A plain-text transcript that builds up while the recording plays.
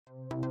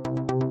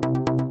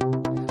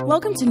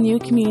Welcome to New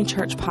Community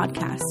Church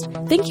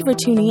Podcast. Thank you for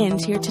tuning in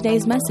to hear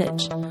today's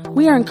message.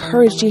 We are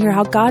encouraged to hear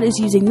how God is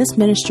using this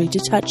ministry to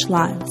touch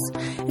lives.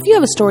 If you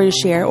have a story to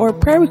share or a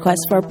prayer request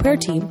for our prayer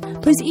team,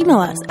 please email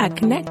us at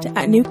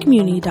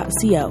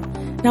connect@newcommunity.co.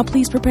 Now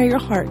please prepare your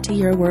heart to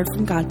hear a word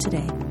from God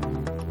today.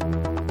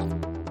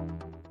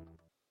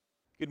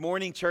 Good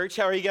morning, church.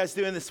 How are you guys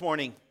doing this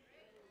morning?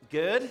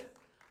 Good?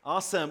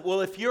 Awesome.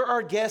 Well, if you're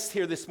our guest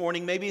here this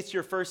morning, maybe it's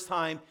your first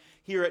time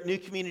here at New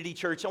Community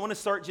Church, I want to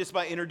start just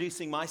by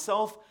introducing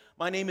myself.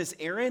 My name is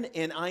Aaron,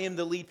 and I am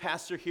the lead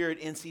pastor here at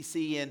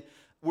NCC, and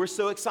we're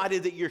so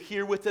excited that you're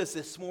here with us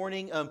this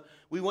morning.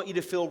 We want you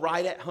to feel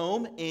right at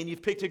home, and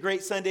you've picked a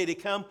great Sunday to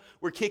come.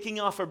 We're kicking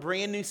off a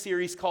brand new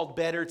series called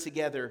Better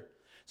Together.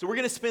 So we're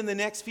going to spend the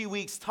next few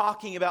weeks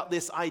talking about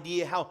this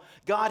idea, how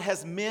God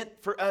has meant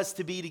for us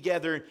to be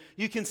together.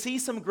 You can see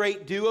some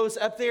great duos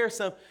up there,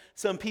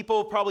 some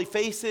people, probably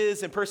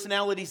faces and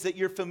personalities that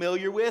you're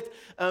familiar with,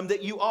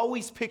 that you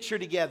always picture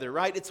together,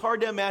 right? It's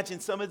hard to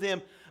imagine some of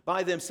them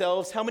by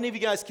themselves. How many of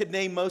you guys could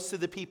name most of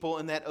the people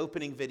in that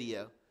opening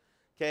video?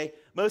 Okay,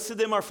 most of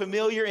them are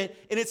familiar, and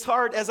it's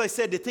hard, as I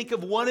said, to think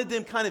of one of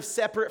them kind of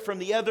separate from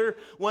the other,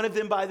 one of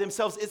them by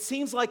themselves. It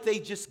seems like they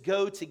just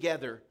go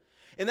together.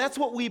 And that's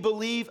what we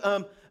believe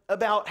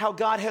about how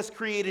God has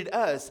created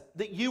us,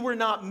 that you were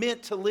not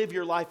meant to live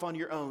your life on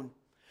your own.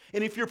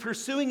 And if you're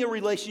pursuing a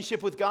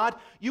relationship with God,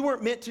 you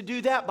weren't meant to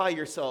do that by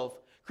yourself.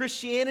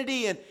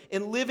 Christianity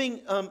and living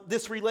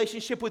this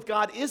relationship with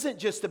God isn't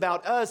just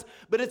about us,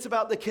 but it's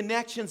about the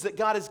connections that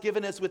God has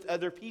given us with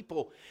other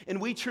people. And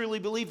we truly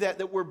believe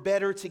that we're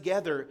better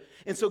together.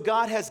 And so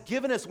God has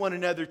given us one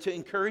another to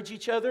encourage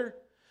each other,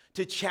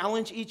 to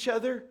challenge each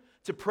other,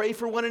 to pray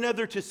for one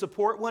another, to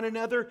support one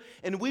another.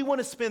 And we want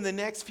to spend the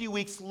next few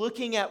weeks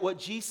looking at what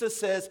Jesus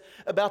says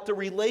about the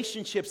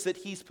relationships that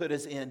he's put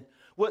us in.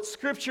 What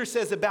Scripture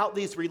says about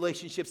these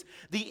relationships,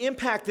 the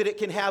impact that it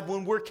can have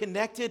when we're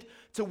connected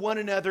to one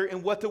another,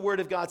 and what the Word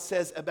of God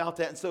says about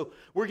that. And so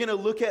we're going to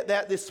look at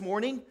that this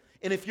morning.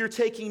 And if you're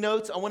taking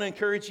notes, I want to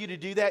encourage you to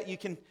do that. You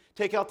can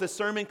take out the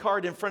sermon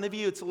card in front of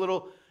you. It's a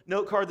little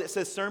note card that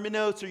says sermon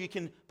notes, or you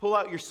can pull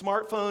out your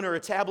smartphone or a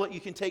tablet.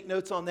 You can take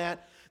notes on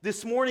that.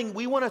 This morning,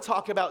 we want to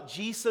talk about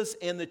Jesus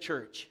and the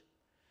church.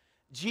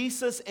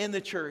 Jesus and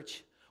the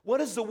church. What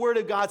does the Word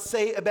of God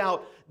say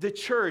about the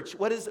church?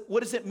 What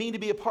does it mean to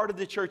be a part of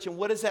the church? And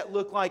what does that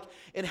look like?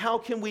 And how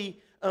can we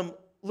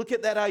look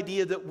at that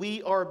idea that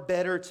we are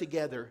better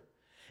together?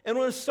 And I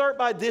want to start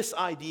by this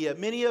idea.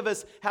 Many of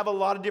us have a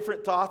lot of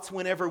different thoughts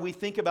whenever we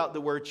think about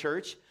the word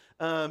church.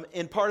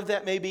 And part of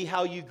that may be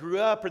how you grew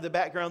up or the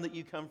background that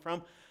you come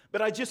from.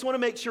 But I just want to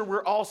make sure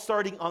we're all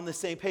starting on the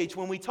same page.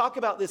 When we talk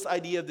about this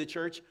idea of the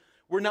church,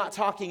 we're not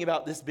talking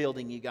about this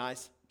building, you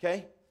guys,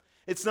 okay?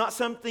 It's not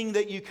something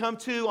that you come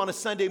to on a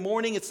Sunday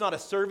morning. It's not a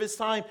service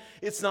time.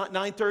 It's not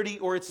 9:30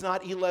 or it's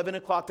not 11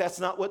 o'clock. That's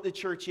not what the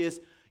church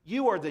is.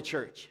 You are the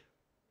church.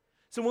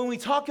 So when we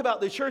talk about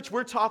the church,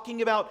 we're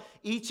talking about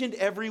each and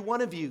every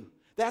one of you.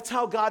 That's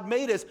how God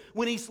made us.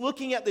 When he's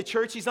looking at the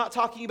church, he's not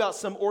talking about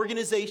some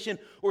organization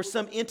or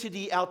some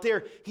entity out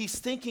there. He's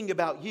thinking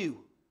about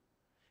you.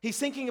 He's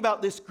thinking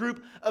about this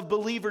group of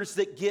believers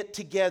that get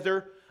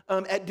together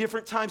at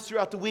different times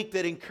throughout the week,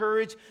 that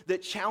encourage,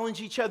 that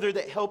challenge each other,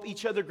 that help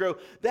each other grow.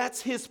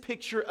 That's his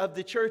picture of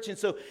the church. And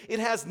so it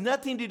has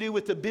nothing to do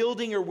with the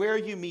building or where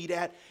you meet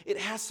at. It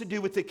has to do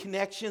with the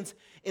connections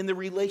and the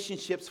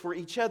relationships for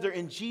each other.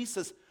 And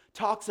Jesus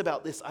talks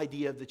about this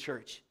idea of the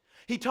church.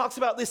 He talks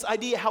about this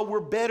idea how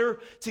we're better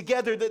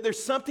together, that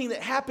there's something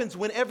that happens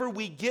whenever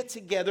we get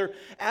together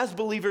as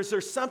believers.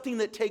 There's something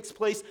that takes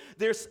place.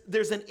 There's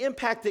an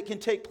impact that can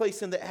take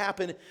place and that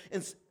happen.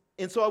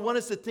 And so I want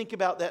us to think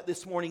about that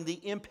this morning, the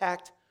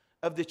impact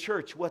of the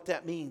church, what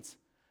that means,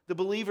 the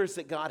believers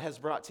that God has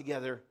brought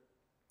together.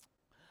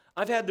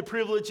 I've had the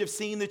privilege of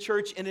seeing the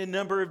church in a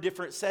number of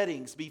different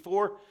settings.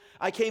 Before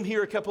I came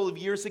here a couple of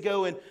years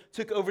ago and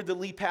took over the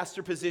lead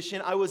pastor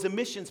position, I was a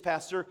missions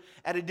pastor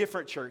at a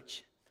different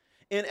church.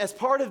 And as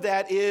part of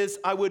that is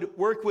I would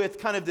work with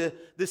kind of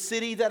the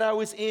city that I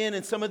was in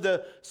and some of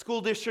the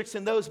school districts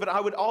and those, but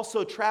I would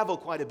also travel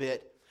quite a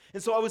bit.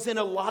 And so I was in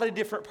a lot of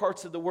different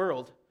parts of the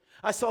world.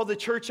 I saw the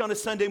church on a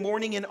Sunday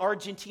morning in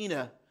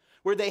Argentina,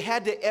 where they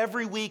had to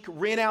every week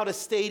rent out a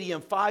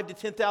stadium, 5,000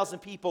 to 10,000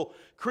 people,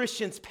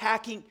 Christians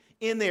packing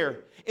in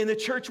there. And the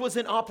church was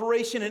in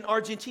operation in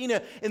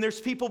Argentina, and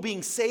there's people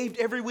being saved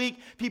every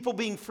week, people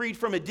being freed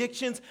from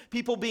addictions,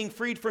 people being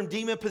freed from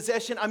demon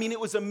possession. I mean, it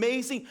was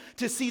amazing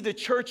to see the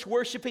church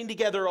worshiping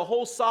together, a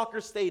whole soccer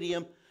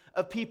stadium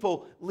of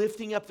people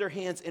lifting up their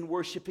hands and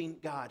worshiping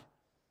God.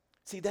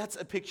 See, that's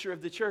a picture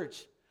of the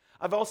church.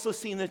 I've also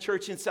seen the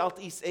church in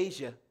Southeast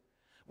Asia,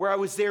 where I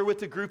was there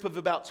with a group of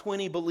about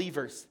 20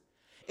 believers.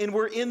 And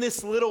we're in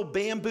this little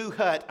bamboo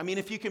hut. I mean,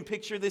 if you can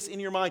picture this in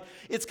your mind,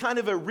 it's kind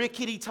of a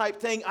rickety type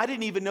thing. I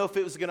didn't even know if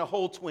it was going to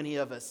hold 20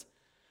 of us.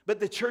 But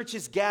the church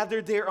is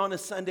gathered there on a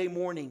Sunday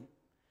morning.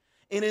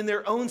 And in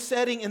their own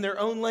setting, in their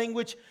own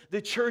language,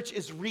 the church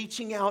is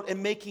reaching out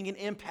and making an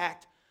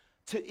impact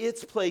to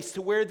its place,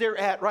 to where they're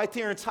at, right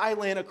there in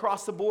Thailand,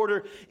 across the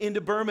border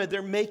into Burma.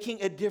 They're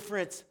making a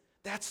difference.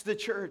 That's the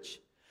church.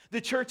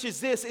 The church is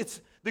this.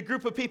 It's the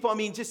group of people. I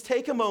mean, just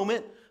take a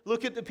moment.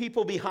 Look at the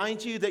people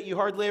behind you that you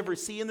hardly ever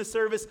see in the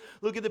service.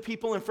 Look at the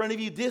people in front of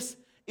you. This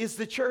is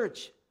the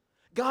church.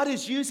 God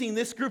is using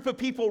this group of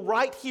people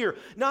right here,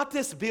 not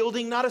this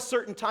building, not a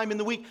certain time in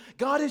the week.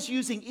 God is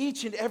using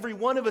each and every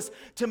one of us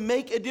to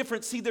make a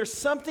difference. See, there's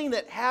something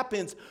that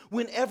happens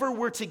whenever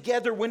we're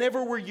together,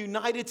 whenever we're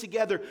united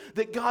together,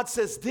 that God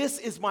says, this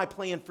is my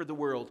plan for the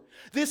world.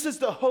 This is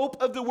the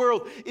hope of the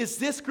world, is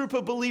this group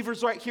of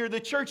believers right here, the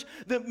church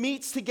that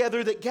meets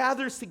together, that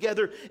gathers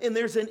together, and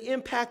there's an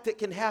impact that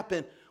can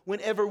happen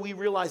whenever we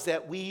realize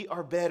that we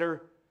are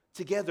better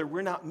together.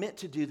 We're not meant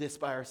to do this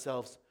by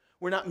ourselves.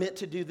 We're not meant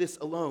to do this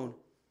alone.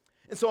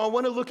 And so I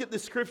want to look at the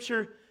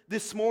scripture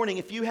this morning.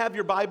 If you have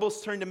your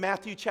Bibles, turn to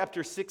Matthew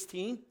chapter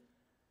 16.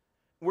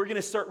 We're going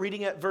to start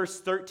reading at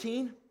verse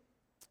 13.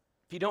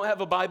 If you don't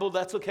have a Bible,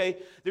 that's okay.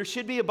 There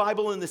should be a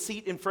Bible in the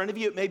seat in front of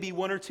you. It may be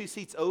one or two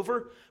seats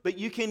over, but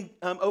you can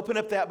open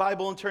up that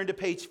Bible and turn to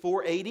page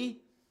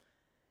 480.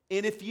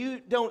 And if you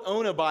don't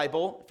own a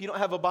Bible, if you don't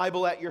have a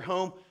Bible at your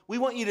home, we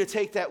want you to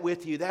take that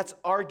with you. That's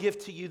our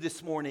gift to you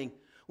this morning.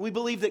 We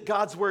believe that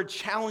God's word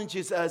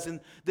challenges us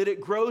and that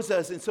it grows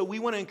us. And so we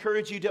want to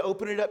encourage you to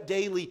open it up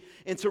daily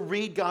and to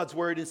read God's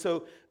word. And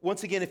so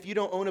once again, if you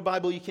don't own a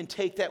Bible, you can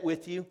take that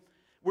with you.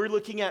 We're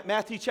looking at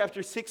Matthew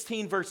chapter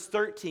 16, verse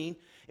 13.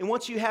 And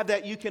once you have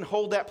that, you can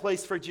hold that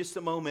place for just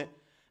a moment.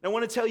 And I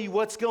want to tell you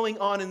what's going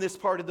on in this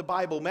part of the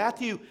Bible.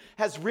 Matthew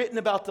has written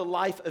about the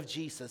life of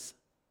Jesus.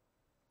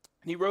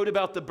 And he wrote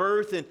about the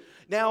birth, and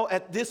now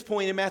at this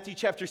point in Matthew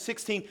chapter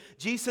 16,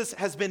 Jesus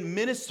has been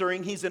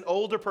ministering. He's an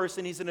older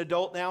person, he's an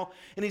adult now,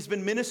 and he's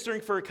been ministering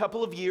for a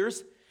couple of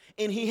years,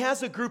 and he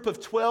has a group of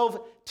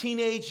 12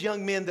 teenage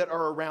young men that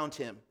are around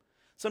him.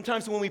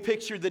 Sometimes when we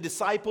picture the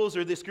disciples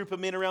or this group of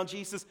men around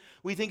Jesus,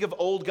 we think of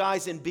old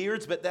guys in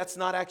beards, but that's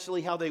not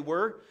actually how they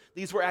were.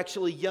 These were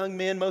actually young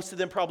men, most of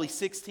them probably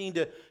 16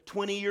 to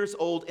 20 years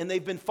old, and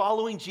they've been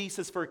following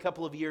Jesus for a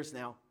couple of years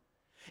now.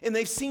 And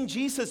they've seen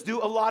Jesus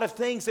do a lot of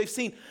things. They've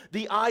seen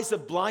the eyes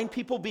of blind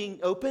people being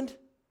opened.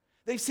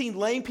 They've seen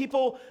lame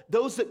people,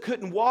 those that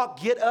couldn't walk,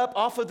 get up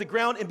off of the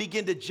ground and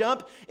begin to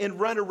jump and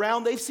run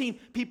around. They've seen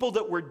people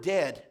that were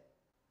dead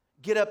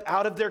get up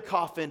out of their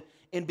coffin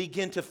and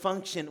begin to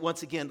function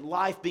once again,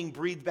 life being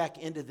breathed back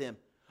into them.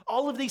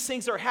 All of these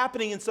things are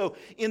happening. And so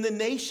in the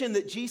nation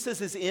that Jesus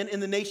is in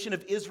the nation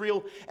of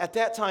Israel at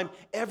that time,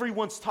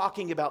 everyone's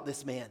talking about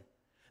this man.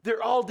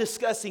 They're all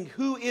discussing,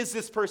 who is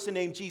this person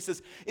named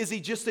Jesus? Is he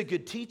just a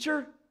good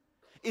teacher?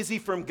 Is he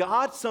from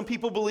God? Some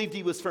people believed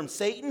he was from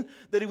Satan,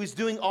 that he was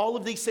doing all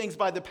of these things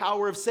by the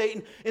power of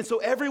Satan. And so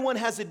everyone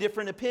has a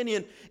different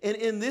opinion. And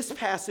in this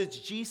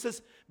passage,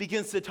 Jesus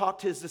begins to talk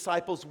to his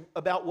disciples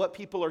about what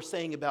people are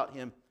saying about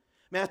him.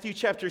 Matthew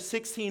chapter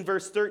 16,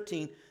 verse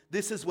 13,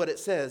 this is what it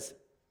says.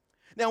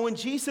 Now, when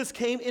Jesus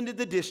came into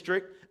the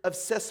district of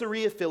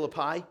Caesarea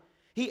Philippi,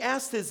 he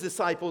asked his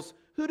disciples,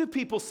 who do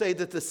people say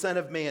that the Son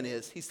of Man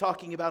is? He's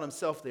talking about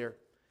himself there.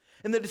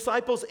 And the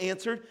disciples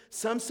answered,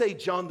 some say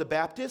John the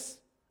Baptist,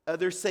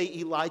 others say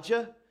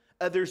Elijah,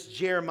 others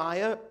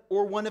Jeremiah,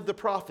 or one of the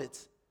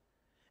prophets.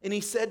 And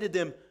he said to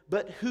them,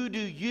 but who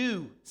do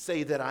you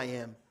say that I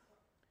am?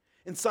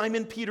 And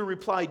Simon Peter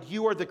replied,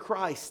 you are the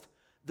Christ,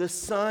 the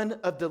Son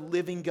of the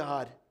living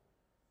God.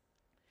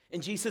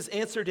 And Jesus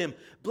answered him,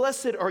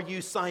 blessed are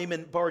you,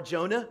 Simon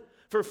Bar-Jonah,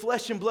 for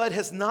flesh and blood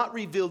has not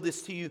revealed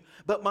this to you,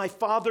 but my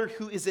Father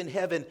who is in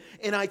heaven.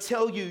 And I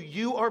tell you,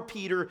 you are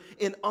Peter,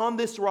 and on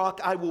this rock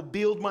I will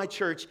build my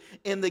church,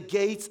 and the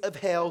gates of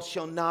hell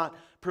shall not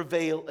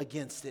prevail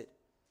against it.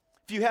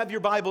 If you have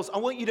your Bibles, I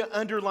want you to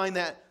underline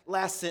that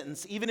last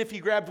sentence. Even if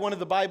you grabbed one of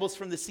the Bibles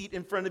from the seat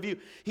in front of you,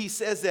 he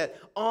says that,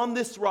 on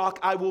this rock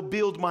I will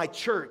build my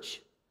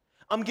church.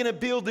 I'm going to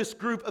build this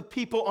group of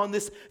people on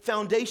this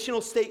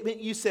foundational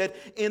statement you said,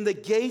 and the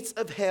gates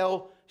of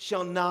hell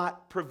shall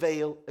not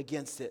prevail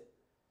against it.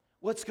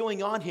 What's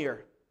going on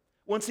here?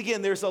 Once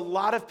again, there's a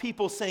lot of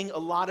people saying a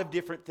lot of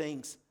different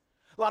things.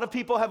 A lot of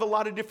people have a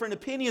lot of different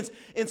opinions.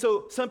 And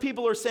so some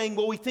people are saying,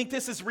 well, we think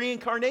this is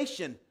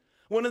reincarnation.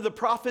 One of the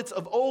prophets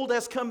of old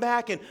has come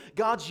back and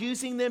God's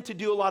using them to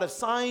do a lot of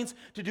signs,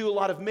 to do a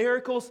lot of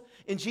miracles.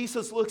 And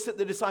Jesus looks at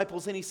the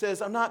disciples and he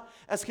says, I'm not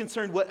as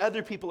concerned what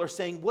other people are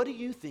saying. What do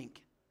you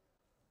think?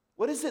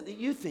 What is it that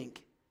you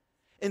think?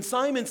 And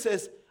Simon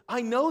says,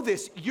 I know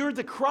this. You're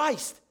the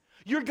Christ.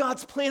 You're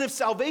God's plan of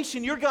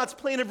salvation. You're God's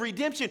plan of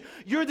redemption.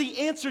 You're the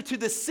answer to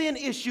the sin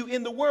issue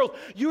in the world.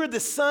 You are the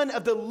Son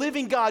of the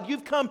living God.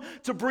 You've come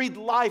to breathe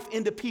life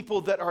into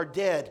people that are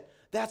dead.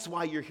 That's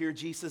why you're here,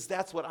 Jesus.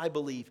 That's what I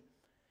believe.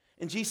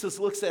 And Jesus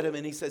looks at him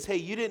and he says, hey,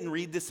 you didn't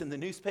read this in the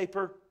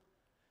newspaper.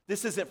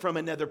 This isn't from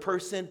another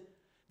person.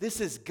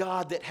 This is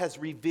God that has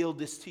revealed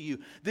this to you.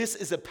 This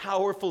is a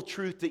powerful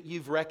truth that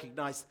you've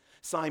recognized,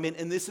 Simon.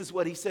 And this is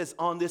what he says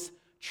on this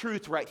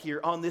truth right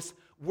here, on this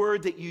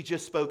word that you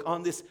just spoke,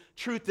 on this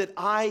truth that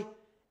I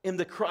am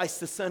the Christ,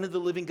 the Son of the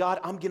living God.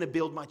 I'm going to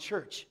build my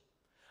church.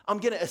 I'm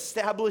going to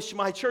establish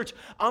my church.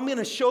 I'm going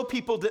to show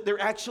people that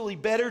they're actually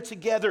better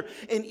together,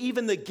 and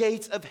even the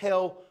gates of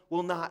hell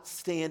will not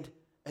stand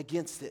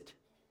against it.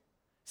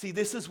 See,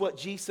 this is what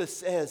Jesus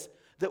says,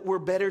 that we're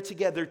better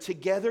together.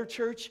 Together,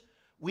 church,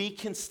 we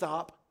can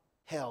stop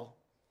hell.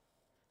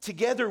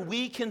 Together,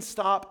 we can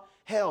stop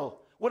hell.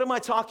 What am I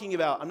talking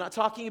about? I'm not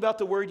talking about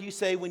the word you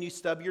say when you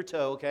stub your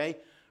toe, okay?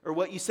 Or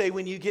what you say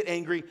when you get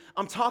angry.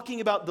 I'm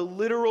talking about the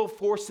literal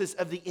forces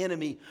of the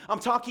enemy. I'm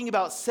talking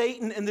about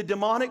Satan and the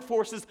demonic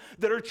forces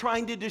that are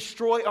trying to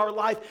destroy our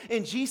life.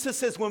 And Jesus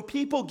says when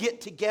people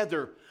get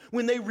together,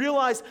 when they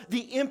realize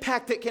the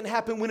impact that can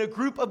happen, when a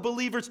group of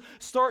believers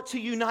start to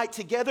unite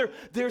together,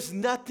 there's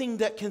nothing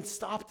that can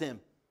stop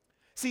them.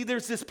 See,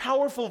 there's this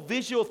powerful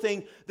visual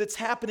thing that's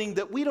happening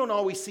that we don't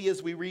always see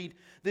as we read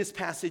this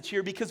passage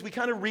here, because we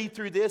kind of read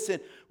through this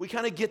and we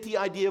kind of get the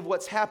idea of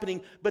what's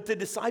happening, but the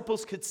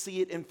disciples could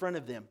see it in front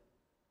of them.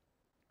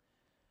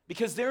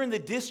 Because they're in the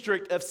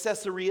district of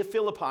Caesarea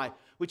Philippi,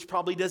 which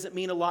probably doesn't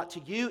mean a lot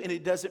to you, and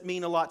it doesn't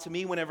mean a lot to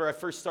me whenever I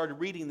first started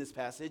reading this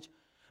passage.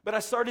 But I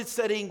started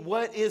studying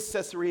what is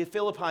Caesarea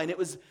Philippi, and it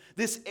was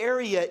this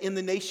area in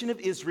the nation of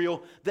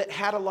Israel that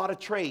had a lot of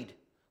trade.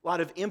 A lot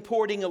of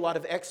importing, a lot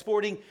of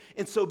exporting.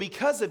 And so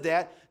because of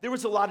that, there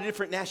was a lot of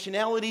different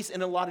nationalities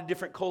and a lot of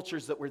different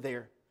cultures that were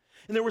there.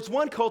 And there was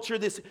one culture,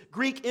 this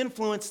Greek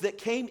influence that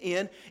came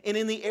in, and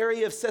in the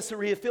area of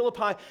Caesarea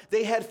Philippi,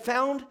 they had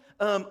found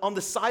on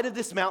the side of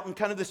this mountain,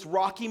 kind of this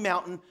rocky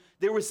mountain,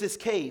 there was this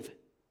cave.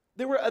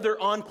 There were other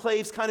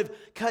enclaves kind of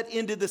cut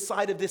into the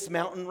side of this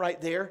mountain right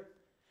there.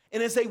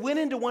 And as they went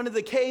into one of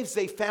the caves,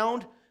 they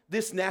found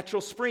this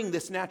natural spring,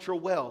 this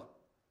natural well.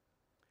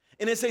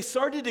 And as they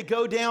started to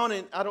go down,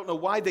 and I don't know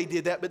why they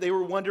did that, but they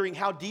were wondering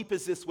how deep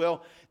is this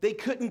well, they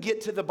couldn't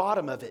get to the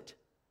bottom of it.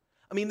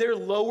 I mean, they're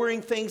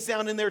lowering things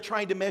down in there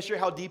trying to measure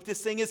how deep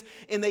this thing is,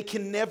 and they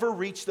can never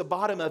reach the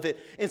bottom of it.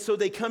 And so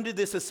they come to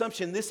this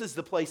assumption, this is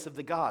the place of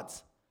the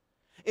gods.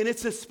 And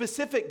it's a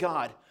specific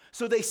god.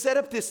 So they set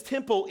up this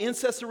temple in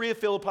Caesarea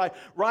Philippi,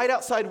 right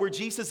outside where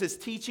Jesus is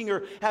teaching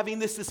or having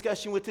this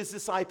discussion with his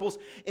disciples,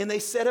 and they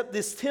set up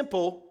this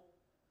temple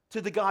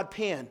to the god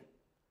Pan.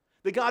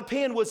 The god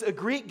Pan was a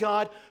Greek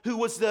god who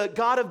was the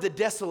god of the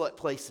desolate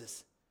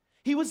places.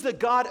 He was the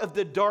god of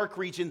the dark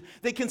region.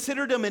 They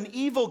considered him an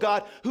evil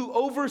god who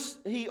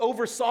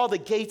oversaw the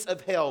gates of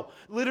hell,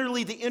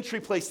 literally the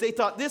entry place. They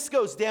thought this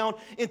goes down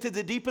into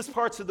the deepest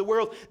parts of the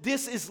world.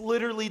 This is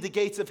literally the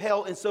gates of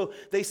hell. And so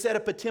they set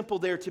up a temple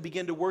there to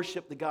begin to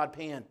worship the god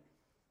Pan.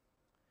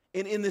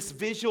 And in this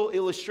visual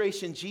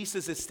illustration,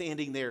 Jesus is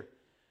standing there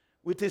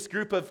with this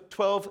group of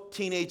 12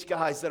 teenage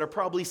guys that are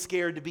probably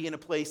scared to be in a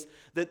place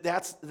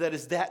that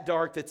is that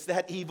dark, that's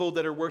that evil,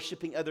 that are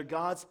worshiping other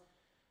gods.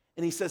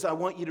 And he says, I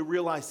want you to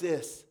realize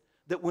this,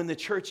 that when the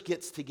church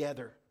gets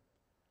together,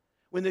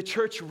 when the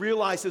church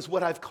realizes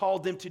what I've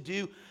called them to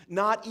do,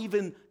 not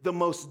even the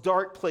most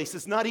dark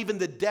places, not even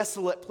the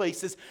desolate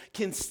places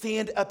can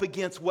stand up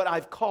against what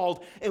I've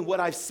called and what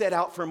I've set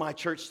out for my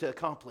church to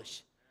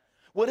accomplish.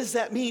 What does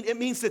that mean? It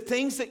means the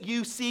things that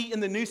you see in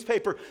the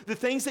newspaper, the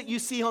things that you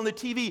see on the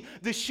TV,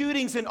 the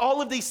shootings and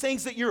all of these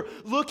things that you're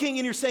looking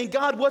and you're saying,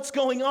 God, what's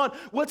going on?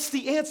 What's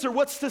the answer?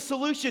 What's the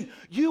solution?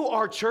 You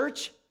are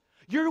church.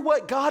 You're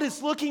what God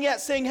is looking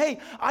at saying, hey,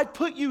 I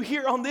put you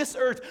here on this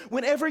earth.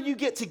 Whenever you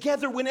get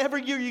together, whenever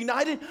you're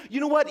united, you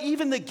know what?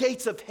 Even the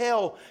gates of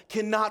hell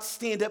cannot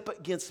stand up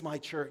against my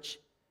church.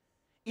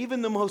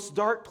 Even the most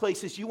dark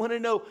places, you want to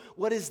know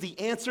what is the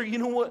answer? You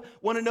know what?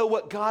 Want to know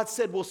what God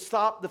said will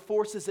stop the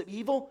forces of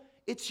evil?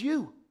 It's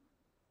you.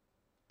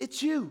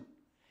 It's you.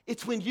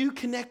 It's when you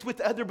connect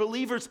with other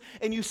believers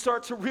and you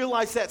start to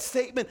realize that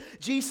statement,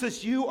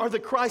 Jesus, you are the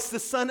Christ, the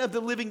Son of the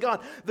living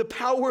God. The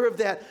power of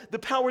that, the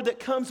power that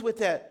comes with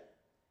that.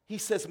 He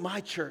says,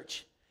 my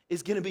church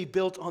is going to be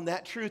built on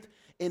that truth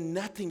and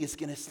nothing is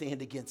going to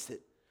stand against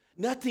it.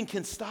 Nothing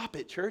can stop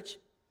it, church.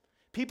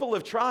 People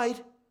have tried.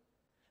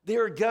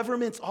 There are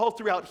governments all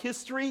throughout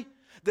history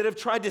that have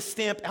tried to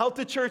stamp out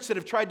the church, that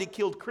have tried to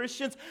kill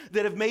Christians,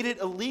 that have made it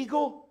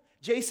illegal.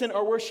 Jason,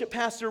 our worship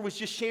pastor, was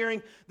just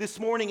sharing this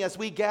morning as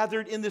we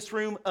gathered in this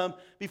room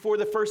before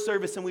the first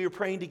service and we were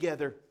praying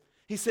together.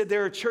 He said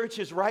there are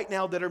churches right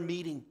now that are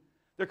meeting.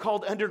 They're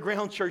called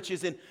underground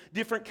churches in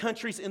different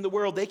countries in the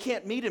world. They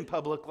can't meet in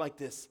public like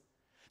this.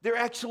 They're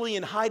actually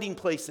in hiding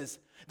places.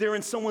 They're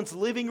in someone's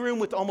living room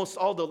with almost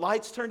all the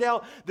lights turned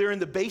out. They're in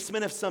the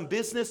basement of some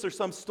business or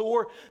some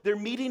store. They're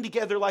meeting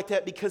together like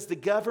that because the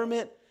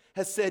government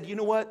has said, you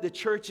know what? The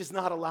church is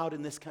not allowed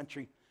in this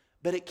country,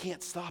 but it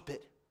can't stop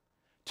it.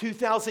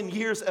 2,000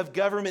 years of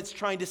governments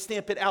trying to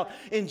stamp it out,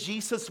 and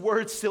Jesus'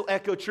 words still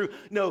echo true.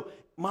 No,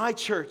 my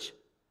church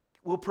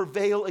will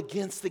prevail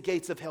against the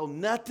gates of hell.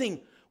 Nothing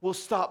will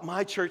stop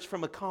my church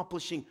from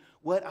accomplishing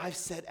what I've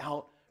set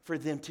out for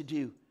them to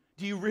do.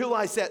 Do you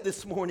realize that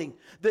this morning?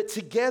 That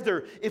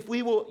together, if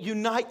we will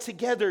unite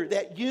together,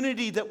 that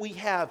unity that we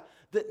have,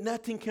 that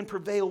nothing can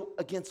prevail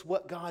against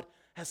what God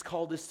has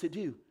called us to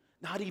do.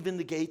 Not even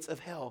the gates of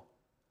hell.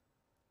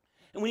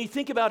 And when you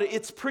think about it,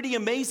 it's pretty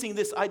amazing,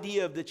 this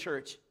idea of the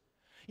church.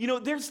 You know,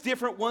 there's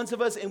different ones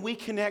of us, and we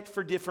connect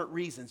for different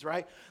reasons,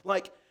 right?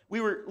 Like, we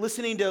were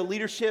listening to a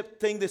leadership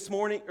thing this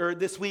morning, or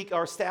this week,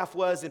 our staff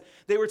was, and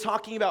they were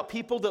talking about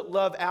people that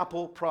love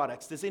Apple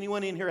products. Does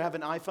anyone in here have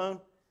an iPhone?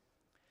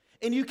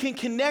 And you can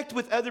connect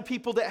with other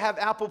people that have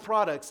Apple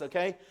products,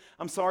 okay?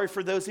 I'm sorry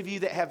for those of you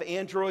that have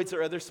Androids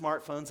or other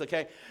smartphones,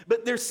 okay?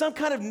 But there's some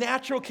kind of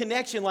natural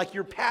connection, like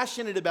you're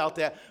passionate about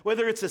that,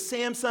 whether it's a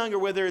Samsung or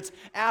whether it's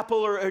Apple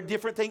or a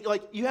different thing.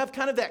 Like, you have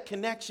kind of that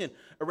connection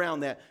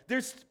around that.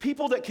 There's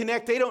people that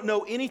connect, they don't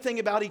know anything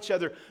about each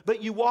other,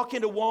 but you walk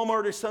into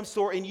Walmart or some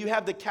store and you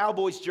have the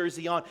Cowboys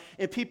jersey on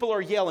and people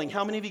are yelling.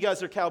 How many of you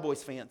guys are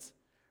Cowboys fans,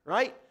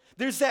 right?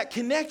 There's that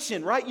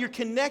connection, right? You're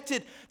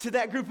connected to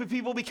that group of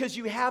people because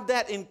you have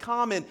that in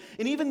common.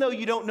 And even though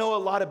you don't know a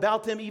lot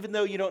about them, even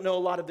though you don't know a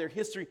lot of their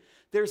history,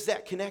 there's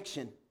that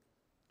connection.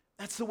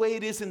 That's the way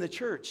it is in the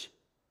church.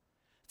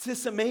 It's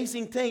this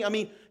amazing thing. I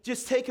mean,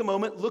 just take a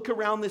moment, look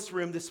around this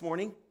room this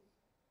morning.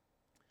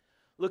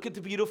 Look at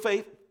the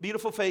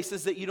beautiful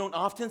faces that you don't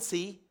often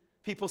see.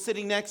 People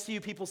sitting next to you,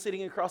 people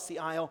sitting across the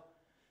aisle.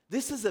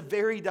 This is a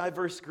very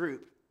diverse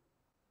group.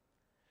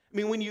 I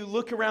mean, when you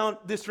look around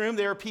this room,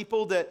 there are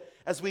people that,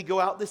 as we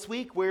go out this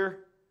week, we're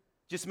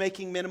just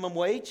making minimum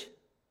wage.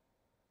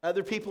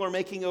 Other people are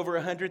making over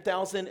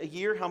 $100,000 a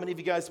year. How many of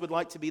you guys would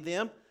like to be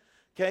them?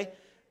 Okay.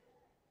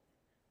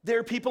 There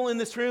are people in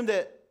this room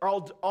that are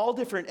all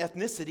different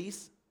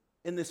ethnicities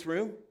in this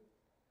room.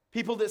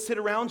 People that sit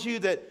around you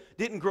that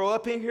didn't grow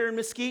up in here in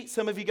Mesquite.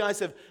 Some of you guys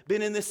have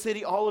been in this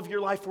city all of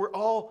your life. We're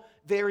all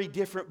very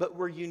different, but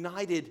we're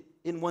united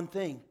in one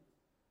thing.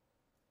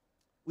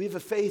 We have a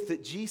faith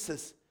that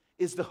Jesus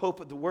is the hope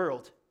of the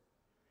world,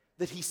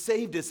 that he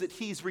saved us, that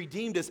he's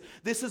redeemed us.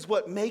 This is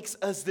what makes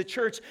us the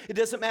church. It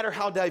doesn't matter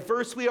how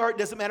diverse we are. It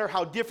doesn't matter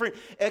how different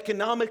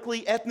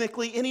economically,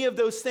 ethnically, any of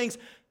those things.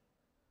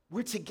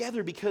 We're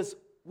together because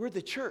we're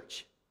the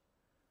church,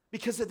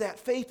 because of that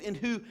faith in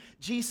who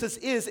Jesus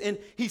is. And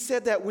he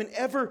said that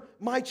whenever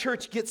my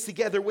church gets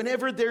together,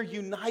 whenever they're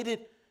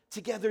united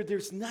together,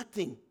 there's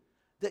nothing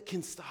that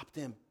can stop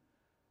them.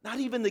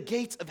 Not even the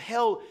gates of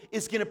hell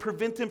is going to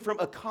prevent them from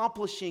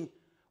accomplishing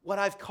what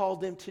I've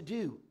called them to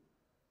do,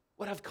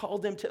 what I've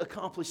called them to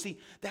accomplish. See,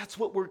 that's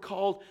what we're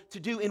called to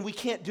do, and we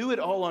can't do it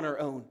all on our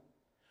own.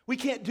 We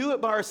can't do it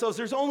by ourselves.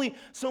 There's only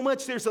so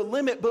much, there's a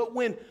limit, but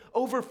when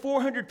over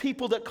 400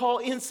 people that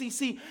call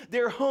NCC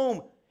their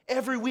home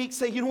every week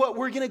say, you know what,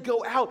 we're going to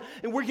go out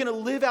and we're going to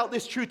live out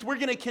this truth. We're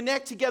going to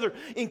connect together,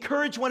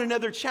 encourage one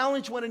another,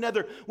 challenge one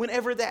another.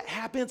 Whenever that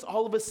happens,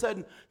 all of a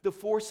sudden, the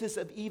forces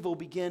of evil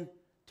begin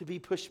to be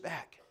pushed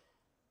back.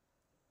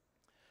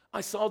 I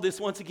saw this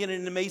once again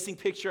in an amazing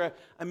picture.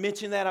 I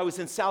mentioned that I was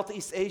in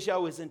Southeast Asia. I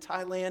was in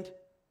Thailand.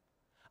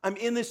 I'm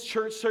in this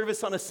church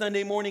service on a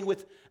Sunday morning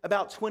with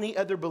about 20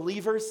 other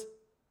believers.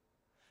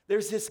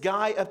 There's this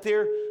guy up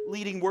there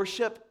leading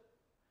worship.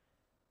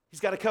 He's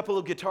got a couple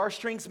of guitar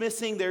strings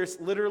missing. There's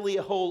literally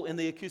a hole in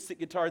the acoustic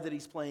guitar that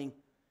he's playing.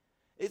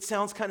 It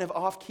sounds kind of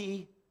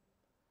off-key.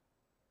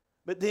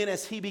 But then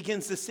as he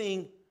begins to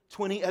sing,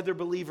 20 other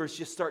believers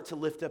just start to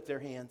lift up their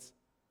hands.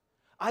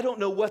 I don't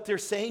know what they're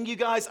saying, you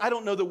guys. I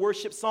don't know the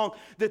worship song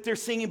that they're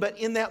singing, but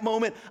in that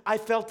moment, I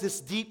felt this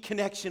deep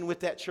connection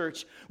with that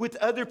church, with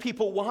other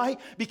people. Why?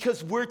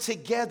 Because we're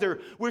together.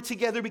 We're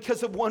together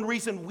because of one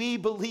reason. We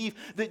believe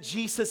that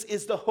Jesus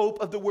is the hope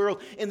of the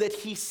world and that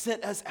he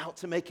sent us out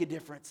to make a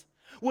difference.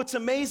 What's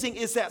amazing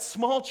is that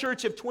small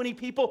church of 20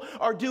 people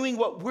are doing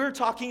what we're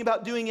talking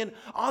about doing in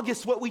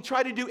August, what we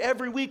try to do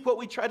every week, what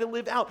we try to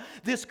live out.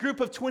 This group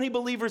of 20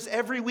 believers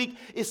every week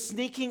is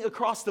sneaking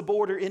across the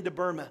border into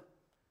Burma,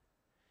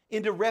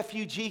 into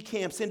refugee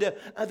camps, into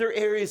other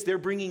areas. They're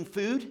bringing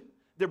food,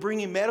 they're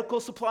bringing medical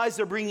supplies,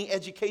 they're bringing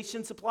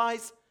education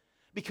supplies.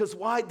 Because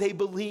why? They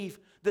believe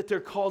that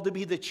they're called to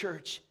be the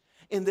church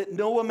and that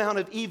no amount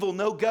of evil,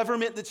 no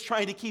government that's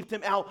trying to keep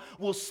them out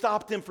will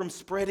stop them from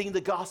spreading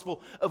the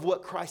gospel of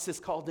what Christ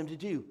has called them to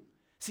do.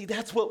 See,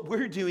 that's what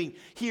we're doing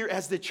here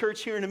as the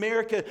church here in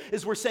America,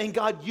 is we're saying,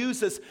 God,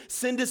 use us,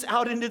 send us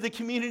out into the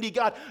community.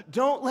 God,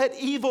 don't let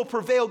evil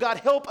prevail. God,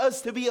 help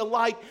us to be a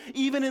light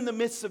even in the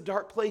midst of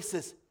dark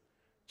places.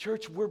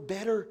 Church, we're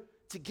better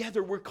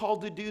together. We're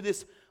called to do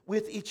this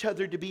with each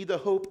other to be the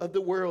hope of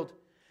the world.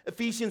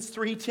 Ephesians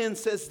 3:10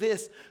 says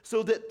this,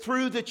 so that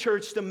through the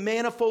church the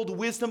manifold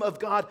wisdom of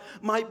God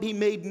might be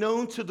made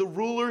known to the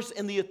rulers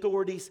and the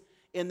authorities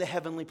in the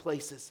heavenly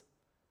places.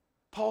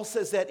 Paul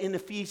says that in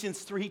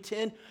Ephesians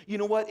 3:10. You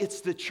know what?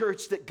 It's the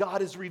church that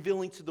God is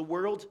revealing to the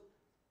world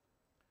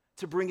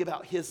to bring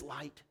about his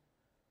light.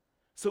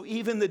 So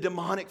even the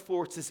demonic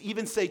forces,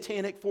 even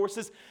satanic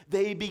forces,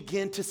 they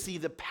begin to see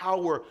the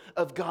power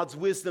of God's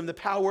wisdom, the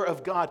power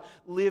of God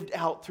lived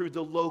out through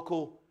the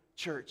local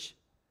church,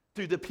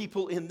 through the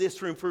people in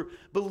this room, for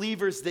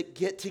believers that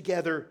get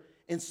together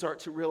and start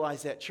to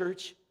realize that,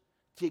 church,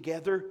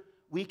 together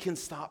we can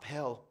stop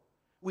hell.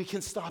 We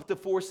can stop the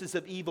forces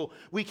of evil.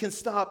 We can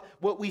stop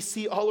what we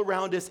see all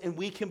around us, and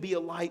we can be a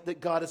light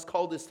that God has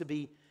called us to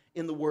be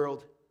in the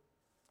world.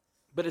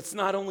 But it's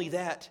not only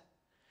that.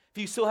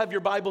 If you still have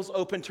your Bibles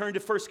open, turn to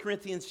 1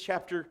 Corinthians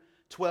chapter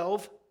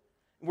 12.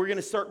 We're going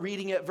to start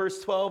reading at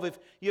verse 12. If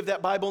you have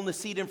that Bible in the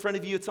seat in front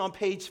of you, it's on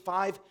page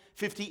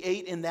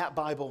 558 in that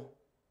Bible.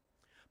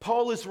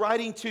 Paul is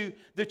writing to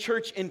the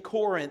church in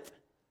Corinth.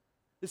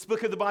 This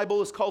book of the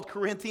Bible is called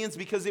Corinthians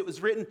because it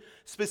was written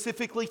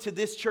specifically to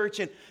this church.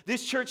 And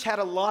this church had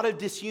a lot of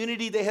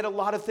disunity. They had a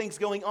lot of things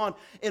going on.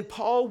 And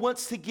Paul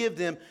wants to give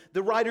them,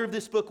 the writer of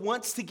this book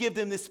wants to give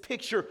them this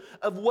picture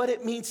of what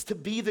it means to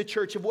be the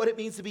church, of what it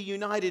means to be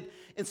united.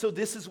 And so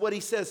this is what he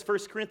says, 1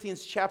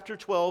 Corinthians chapter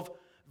 12,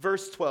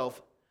 verse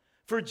 12.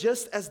 For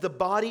just as the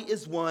body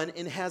is one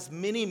and has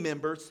many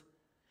members,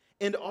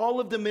 and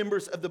all of the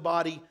members of the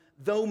body,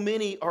 though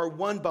many, are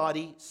one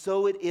body,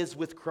 so it is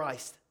with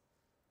Christ.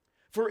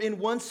 For in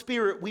one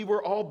Spirit we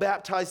were all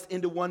baptized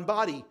into one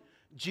body,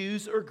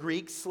 Jews or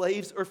Greeks,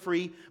 slaves or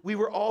free, we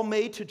were all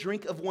made to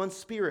drink of one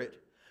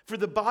Spirit. For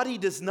the body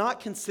does not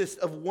consist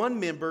of one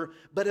member,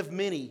 but of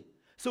many.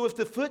 So if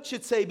the foot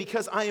should say,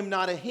 because I am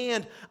not a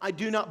hand, I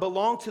do not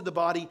belong to the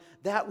body,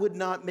 that would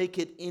not make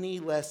it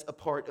any less a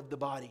part of the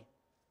body.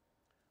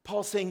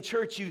 Paul's saying,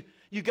 church,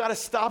 you got to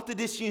stop the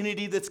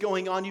disunity that's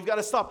going on. You've got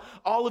to stop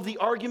all of the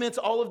arguments,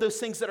 all of those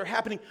things that are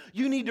happening.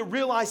 You need to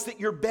realize that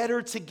you're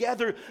better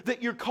together,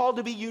 that you're called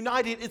to be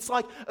united. It's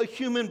like a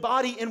human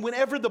body, and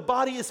whenever the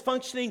body is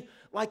functioning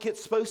like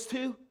it's supposed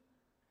to,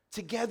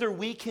 together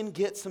we can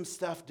get some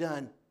stuff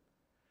done.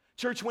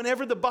 Church,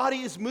 whenever the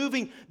body is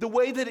moving the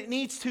way that it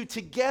needs to,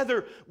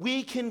 together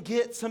we can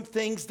get some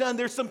things done.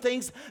 There's some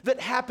things that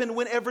happen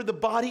whenever the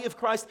body of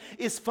Christ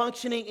is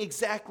functioning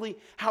exactly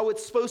how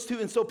it's supposed to.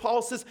 And so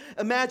Paul says,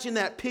 imagine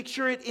that.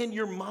 Picture it in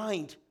your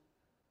mind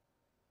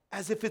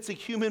as if it's a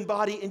human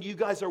body and you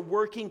guys are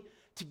working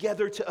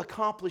together to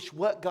accomplish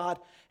what God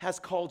has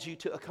called you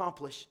to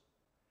accomplish.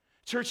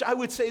 Church, I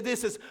would say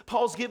this as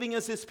Paul's giving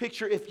us this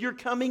picture. If you're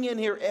coming in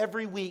here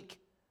every week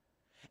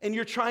and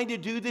you're trying to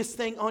do this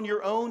thing on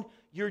your own,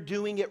 you're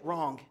doing it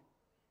wrong.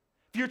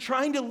 If you're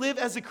trying to live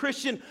as a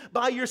Christian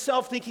by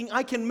yourself thinking,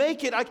 I can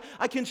make it,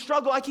 I can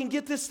struggle, I can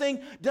get this thing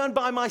done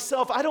by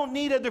myself, I don't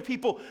need other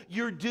people,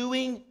 you're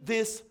doing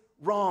this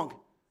wrong.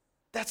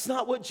 That's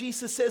not what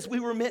Jesus says we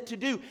were meant to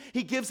do.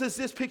 He gives us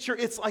this picture.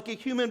 It's like a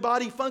human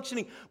body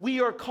functioning. We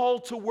are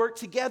called to work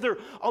together.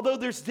 Although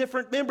there's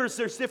different members,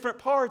 there's different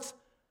parts,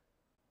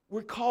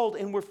 we're called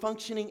and we're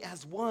functioning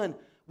as one.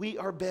 We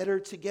are better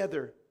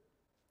together.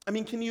 I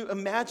mean, can you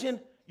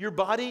imagine your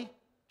body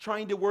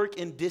trying to work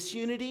in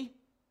disunity?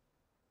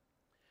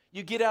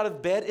 You get out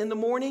of bed in the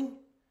morning,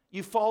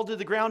 you fall to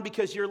the ground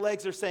because your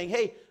legs are saying,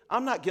 hey,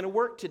 I'm not going to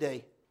work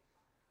today.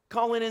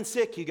 Calling in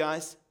sick, you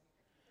guys.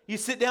 You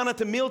sit down at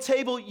the meal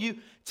table,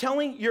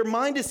 your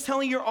mind is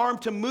telling your arm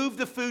to move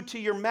the food to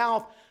your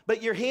mouth,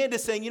 but your hand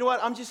is saying, you know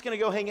what, I'm just going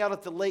to go hang out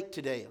at the lake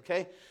today,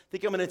 okay? I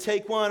think I'm going to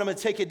take I'm going to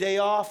take a day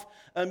off.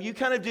 You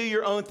kind of do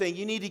your own thing.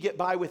 You need to get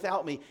by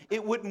without me.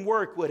 It wouldn't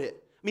work, would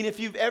it? I mean,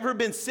 if you've ever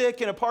been sick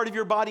and a part of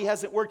your body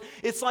hasn't worked,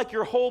 it's like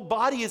your whole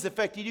body is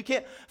affected. You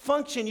can't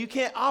function. You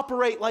can't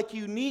operate like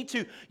you need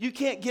to. You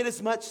can't get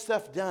as much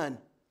stuff done.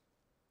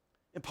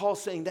 And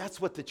Paul's saying that's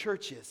what the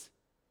church is.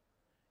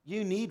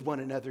 You need one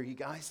another, you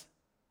guys.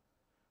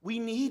 We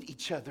need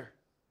each other.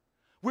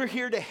 We're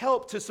here to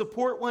help, to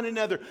support one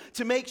another,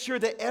 to make sure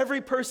that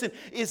every person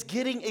is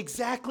getting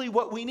exactly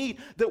what we need,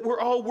 that we're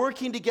all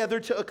working together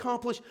to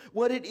accomplish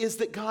what it is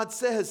that God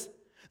says.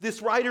 This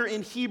writer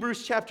in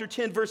Hebrews chapter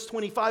 10, verse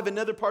 25,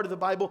 another part of the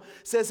Bible,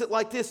 says it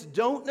like this: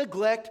 don't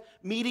neglect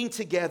meeting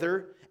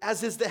together,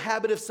 as is the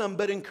habit of some,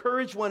 but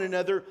encourage one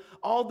another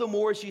all the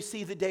more as you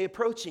see the day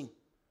approaching.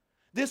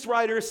 This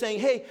writer is saying,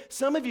 hey,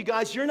 some of you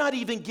guys, you're not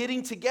even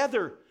getting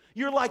together.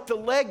 You're like the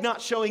leg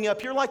not showing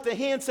up. You're like the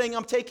hand saying,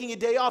 I'm taking a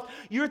day off.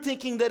 You're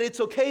thinking that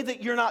it's okay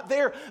that you're not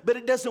there, but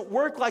it doesn't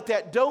work like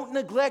that. Don't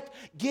neglect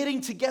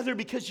getting together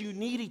because you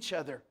need each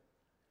other.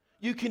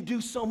 You can do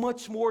so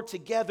much more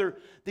together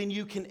than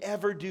you can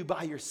ever do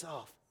by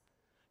yourself.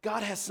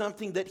 God has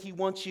something that He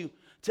wants you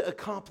to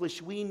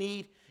accomplish. We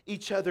need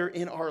each other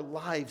in our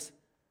lives.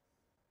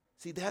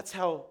 See, that's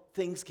how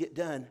things get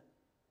done.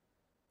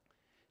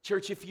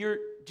 Church, if you're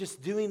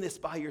just doing this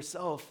by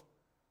yourself,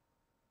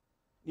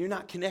 you're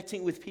not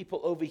connecting with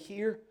people over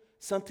here,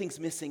 something's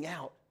missing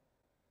out.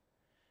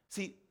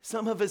 See,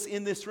 some of us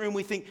in this room,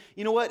 we think,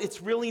 you know what,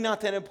 it's really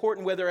not that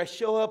important whether I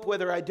show up,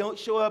 whether I don't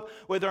show up,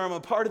 whether I'm a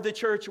part of the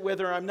church, or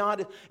whether I'm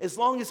not. As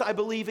long as I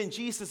believe in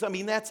Jesus, I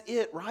mean, that's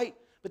it, right?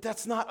 But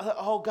that's not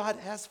all God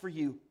has for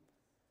you.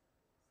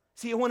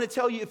 See, I want to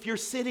tell you, if you're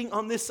sitting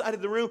on this side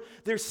of the room,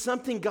 there's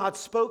something God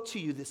spoke to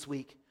you this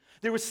week.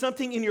 There was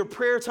something in your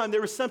prayer time.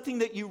 There was something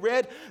that you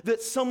read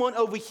that someone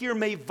over here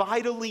may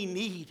vitally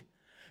need.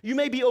 You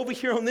may be over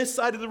here on this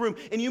side of the room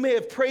and you may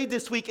have prayed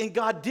this week and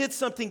God did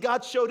something.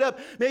 God showed up.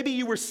 Maybe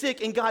you were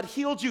sick and God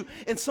healed you.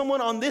 And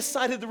someone on this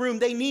side of the room,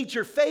 they need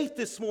your faith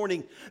this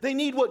morning. They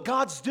need what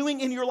God's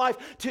doing in your life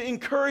to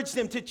encourage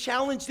them, to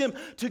challenge them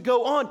to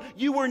go on.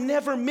 You were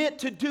never meant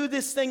to do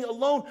this thing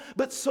alone,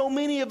 but so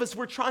many of us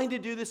were trying to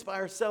do this by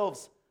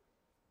ourselves.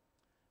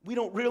 We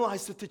don't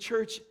realize that the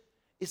church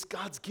is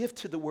God's gift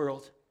to the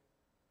world,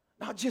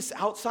 not just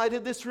outside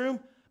of this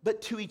room,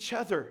 but to each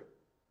other.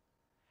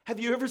 Have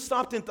you ever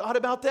stopped and thought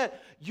about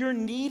that? You're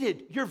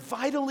needed. You're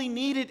vitally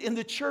needed in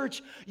the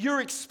church.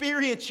 Your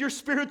experience, your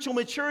spiritual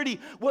maturity,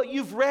 what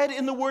you've read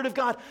in the Word of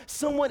God,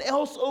 someone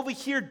else over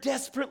here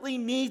desperately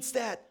needs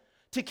that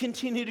to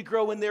continue to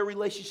grow in their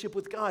relationship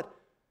with God.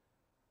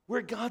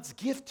 We're God's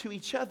gift to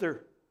each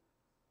other.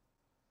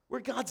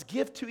 We're God's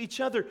gift to each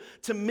other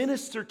to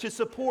minister, to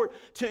support,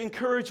 to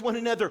encourage one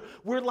another.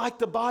 We're like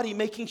the body,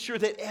 making sure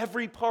that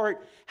every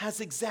part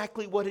has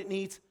exactly what it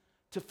needs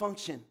to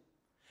function.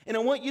 And I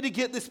want you to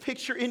get this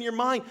picture in your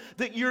mind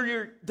that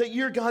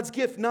you're God's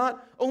gift,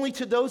 not only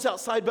to those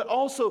outside, but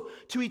also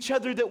to each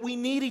other, that we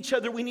need each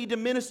other. We need to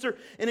minister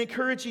and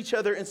encourage each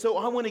other. And so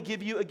I want to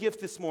give you a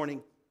gift this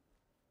morning.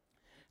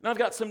 And I've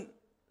got some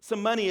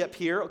money up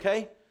here,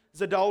 okay? It's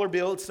a dollar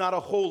bill. It's not a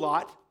whole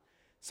lot.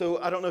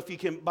 So I don't know if you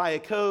can buy a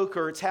Coke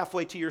or it's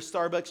halfway to your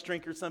Starbucks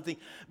drink or something.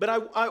 But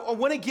I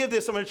want to give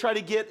this. I'm going to try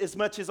to get as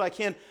much as I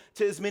can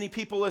to as many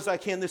people as I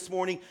can this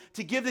morning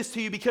to give this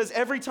to you, because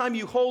every time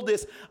you hold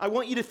this, I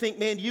want you to think,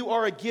 man, you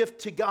are a gift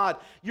to God.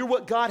 You're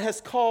what God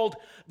has called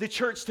the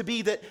church to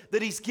be, that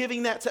He's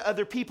giving that to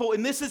other people.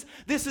 And this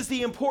is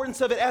the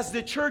importance of it. As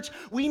the church,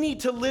 we need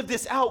to live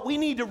this out. We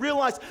need to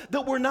realize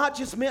that we're not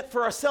just meant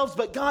for ourselves,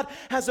 but God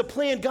has a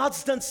plan.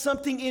 God's done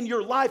something in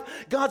your life.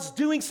 God's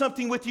doing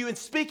something with you and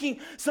speaking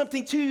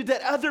something to you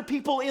that other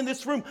people in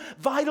this room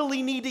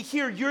vitally need to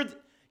hear.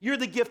 You're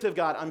the gift of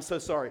God. I'm so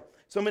sorry.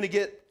 So I'm going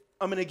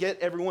to get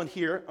everyone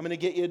here. I'm going to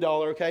get you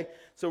 $1, okay?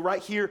 So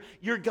right here,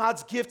 you're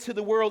God's gift to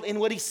the world. And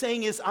what He's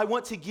saying is, I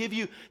want to give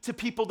you to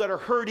people that are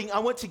hurting. I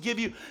want to give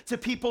you to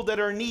people that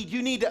are in need.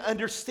 You need to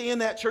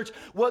understand that, church.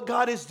 What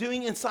God is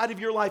doing inside of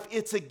your life,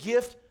 it's a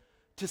gift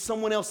to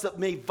someone else that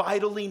may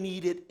vitally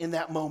need it in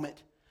that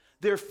moment.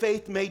 Their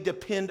faith may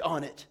depend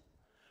on it.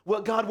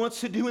 What God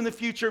wants to do in the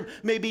future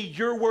may be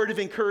your word of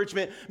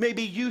encouragement,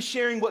 maybe you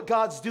sharing what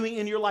God's doing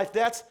in your life.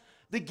 That's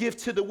the gift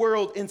to the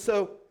world. And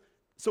so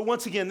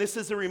once again, this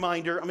is a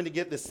reminder. I'm going to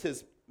get this to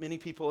as many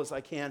people as I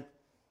can.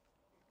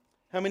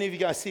 How many of you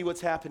guys see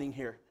what's happening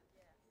here?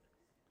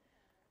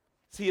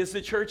 See, as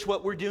the church,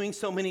 what we're doing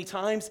so many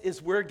times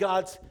is we're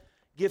God's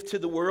gift to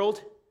the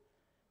world,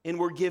 and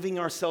we're giving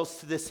ourselves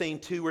to the same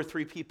 2 or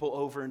 3 people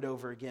over and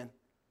over again.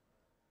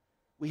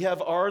 We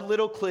have our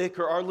little clique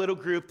or our little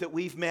group that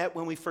we've met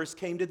when we first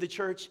came to the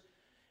church,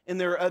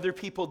 and there are other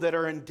people that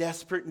are in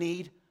desperate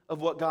need of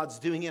what God's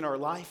doing in our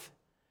life,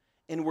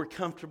 and we're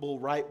comfortable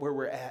right where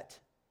we're at.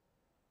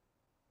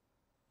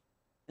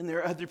 And there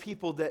are other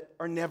people that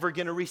are never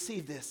going to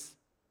receive this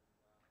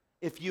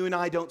if you and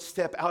I don't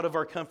step out of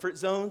our comfort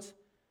zones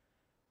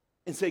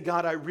and say,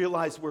 God, I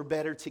realize we're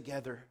better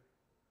together.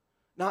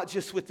 Not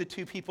just with the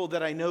 2 people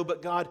that I know,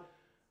 but God,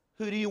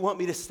 who do you want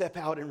me to step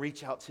out and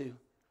reach out to?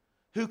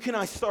 Who can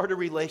I start a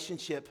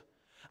relationship?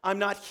 I'm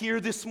not here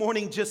this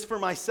morning just for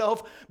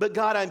myself, but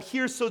God, I'm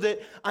here so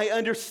that I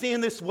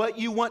understand this. What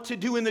you want to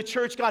do in the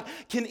church, God,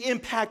 can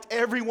impact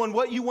everyone.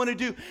 What you want to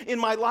do in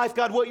my life,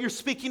 God, what you're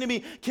speaking to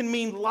me can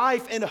mean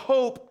life and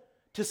hope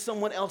to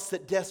someone else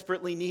that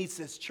desperately needs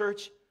this.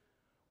 Church,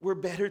 we're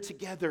better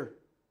together.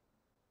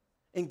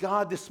 And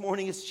God this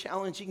morning is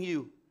challenging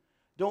you.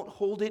 Don't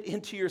hold it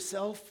into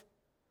yourself.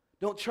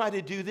 Don't try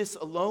to do this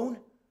alone.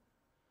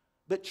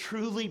 But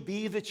truly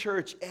be the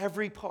church,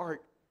 every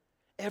part,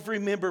 every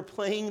member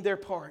playing their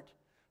part,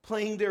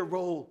 playing their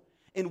role.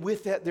 And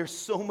with that, there's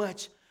so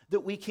much that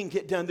we can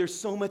get done. There's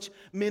so much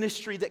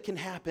ministry that can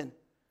happen.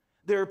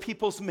 There are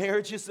people's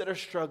marriages that are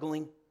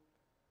struggling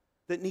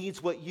that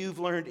needs what you've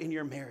learned in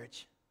your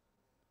marriage.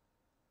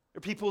 There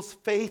are people's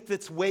faith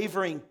that's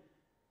wavering,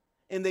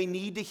 and they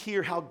need to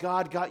hear how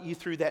God got you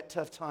through that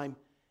tough time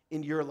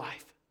in your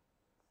life.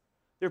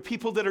 There are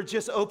people that are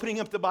just opening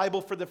up the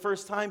Bible for the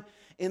first time,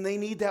 and they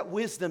need that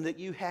wisdom that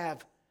you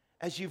have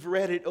as you've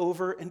read it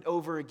over and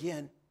over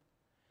again.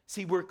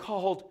 See, we're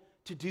called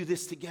to do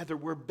this together.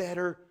 We're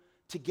better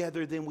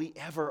together than we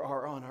ever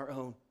are on our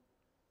own.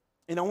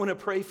 And I want to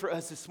pray for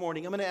us this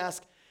morning. I'm going to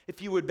ask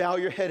if you would bow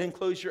your head and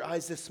close your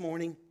eyes this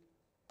morning.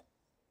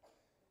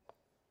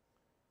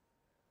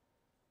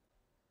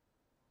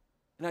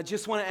 And I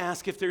just want to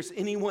ask if there's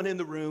anyone in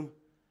the room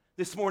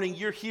this morning.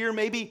 You're here,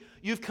 maybe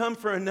you've come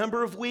for a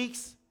number of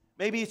weeks.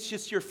 Maybe it's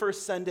just your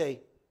first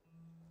Sunday.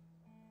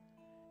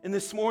 And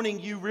this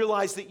morning you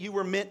realize that you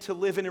were meant to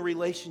live in a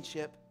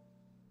relationship.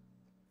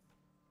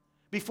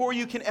 Before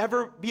you can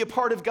ever be a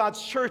part of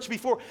God's church,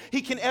 before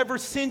He can ever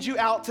send you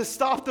out to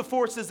stop the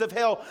forces of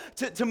hell,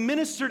 to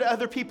minister to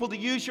other people, to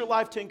use your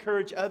life to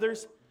encourage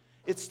others,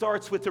 it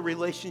starts with a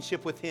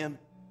relationship with Him.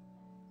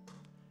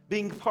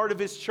 Being part of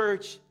His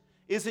church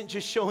isn't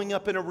just showing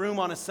up in a room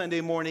on a Sunday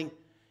morning.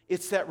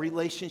 It's that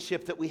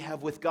relationship that we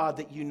have with God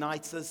that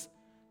unites us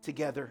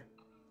together.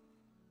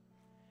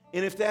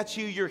 And if that's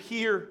you, you're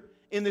here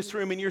in this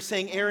room and you're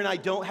saying, Aaron, I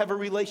don't have a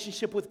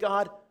relationship with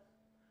God,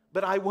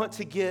 but I want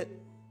to get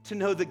to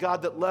know the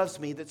God that loves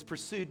me, that's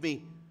pursued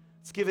me,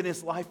 that's given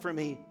His life for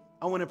me.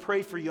 I want to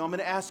pray for you. I'm going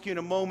to ask you in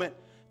a moment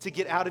to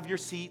get out of your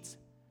seats,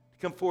 to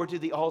come forward to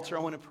the altar.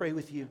 I want to pray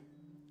with you.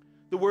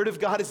 The Word of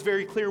God is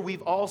very clear.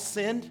 We've all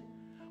sinned.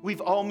 We've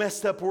all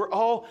messed up. We're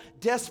all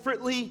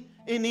desperately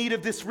in need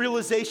of this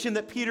realization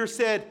that Peter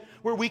said,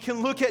 where we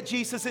can look at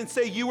Jesus and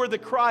say, you are the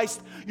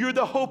Christ, you're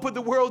the hope of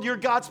the world, you're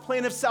God's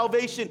plan of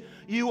salvation,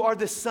 you are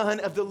the Son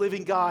of the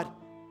living God.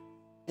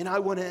 And I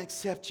want to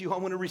accept you, I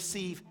want to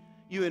receive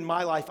you in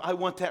my life. I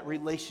want that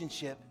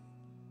relationship.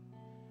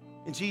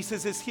 And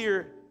Jesus is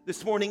here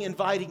this morning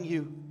inviting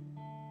you.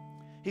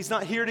 He's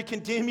not here to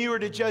condemn you or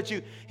to judge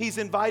you. He's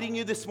inviting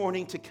you this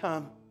morning to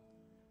come,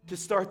 to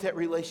start that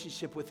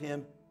relationship with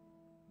Him.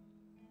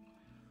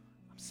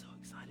 I'm so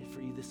excited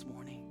for you this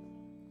morning.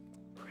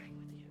 Praying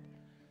with you.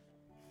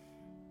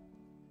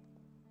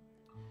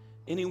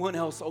 Anyone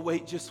else? I'll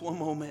wait just one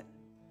moment.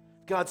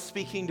 God's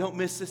speaking. Don't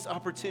miss this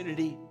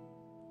opportunity.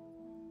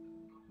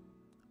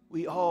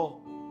 We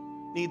all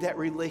need that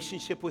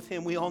relationship with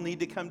Him. We all need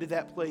to come to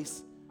that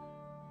place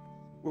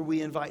where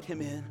we invite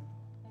Him in.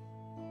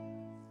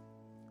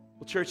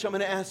 Well, church, I'm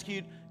going to ask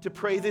you to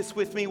pray this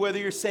with me, whether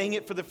you're saying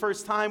it for the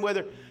first time,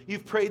 whether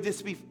you've prayed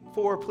this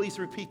before, please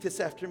repeat this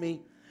after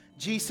me.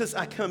 Jesus,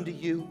 I come to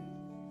you.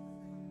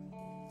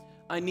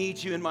 I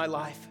need you in my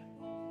life.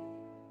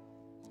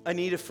 I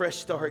need a fresh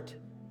start.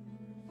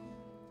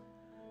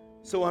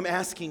 So I'm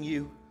asking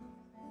you,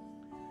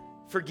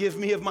 forgive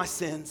me of my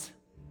sins.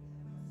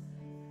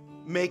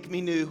 Make me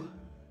new.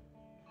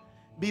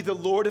 Be the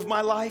Lord of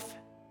my life.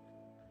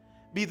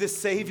 Be the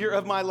Savior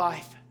of my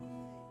life.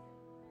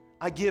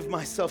 I give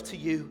myself to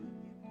you.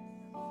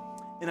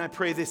 And I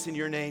pray this in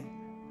your name.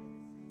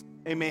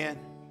 Amen.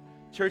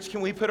 Church,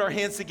 can we put our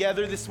hands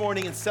together this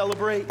morning and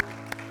celebrate?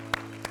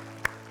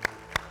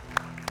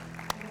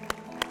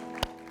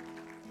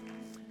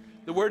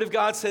 The Word of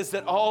God says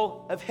that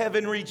all of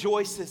heaven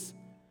rejoices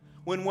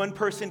when one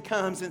person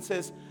comes and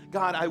says,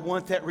 God, I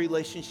want that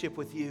relationship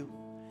with you.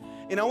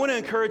 And I want to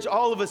encourage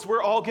all of us,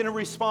 we're all going to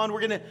respond. We're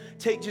going to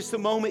take just a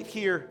moment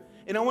here.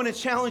 And I want to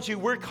challenge you,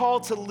 we're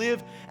called to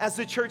live as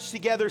a church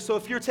together. So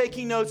if you're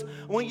taking notes,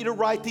 I want you to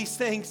write these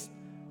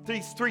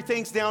three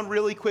things down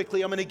really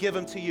quickly. I'm going to give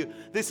them to you.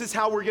 This is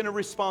how we're going to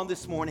respond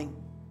this morning.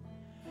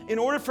 In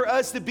order for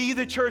us to be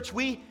the church,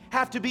 we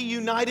have to be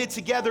united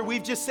together.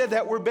 We've just said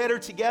that we're better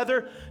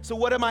together. So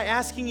what am I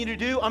asking you to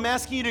do? I'm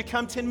asking you to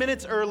come 10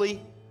 minutes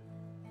early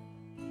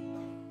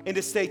and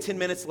to stay 10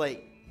 minutes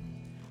late.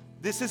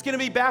 This is going to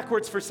be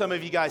backwards for some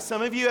of you guys.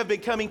 Some of you have been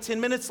coming 10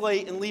 minutes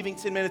late and leaving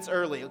 10 minutes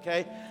early,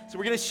 okay? So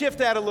we're going to shift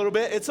that a little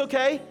bit. It's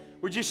okay.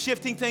 We're just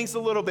shifting things a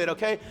little bit,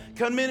 okay?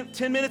 Come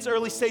 10 minutes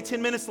early, stay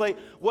 10 minutes late.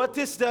 What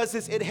this does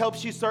is it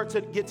helps you start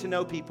to get to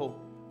know people.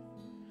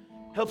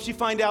 Helps you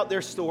find out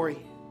their story.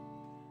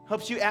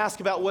 Helps you ask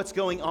about what's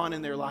going on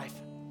in their life.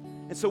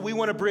 And so we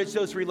want to bridge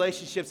those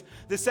relationships.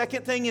 The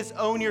second thing is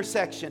own your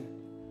section.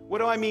 What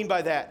do I mean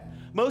by that?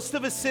 Most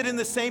of us sit in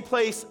the same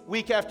place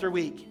week after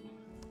week.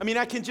 I mean,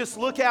 I can just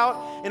look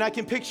out and I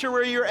can picture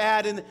where you're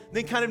at and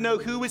then kind of know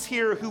who was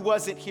here or who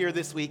wasn't here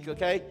this week,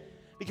 okay?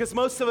 Because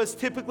most of us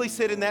typically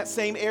sit in that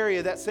same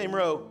area, that same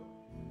row.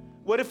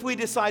 What if we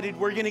decided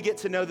we're going to get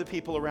to know the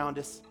people around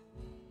us?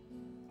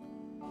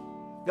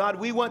 God,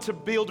 we want to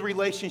build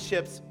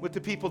relationships with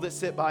the people that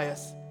sit by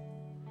us.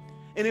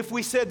 And if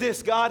we said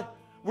this, God,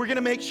 we're going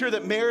to make sure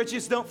that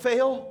marriages don't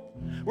fail.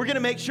 We're going to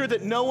make sure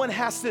that no one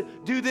has to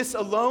do this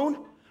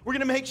alone. We're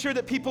going to make sure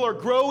that people are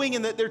growing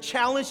and that they're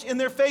challenged in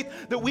their faith,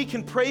 that we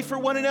can pray for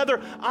one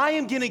another. I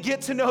am going to get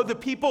to know the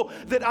people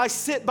that I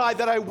sit by,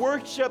 that I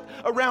worship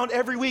around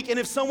every week. And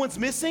if someone's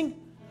missing,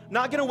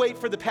 not going to wait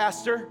for the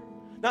pastor,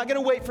 not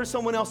going to wait for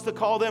someone else to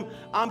call them.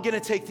 I'm going to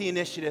take the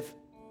initiative.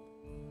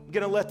 I'm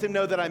going to let them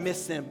know that I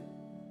miss them.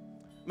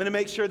 I'm going to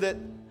make sure that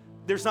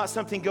there's not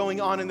something going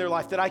on in their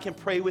life that I can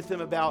pray with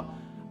them about.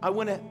 I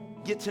want to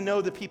get to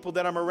know the people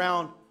that I'm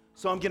around.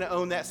 So I'm going to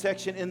own that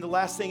section. And the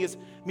last thing is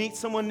meet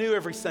someone new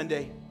every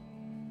Sunday.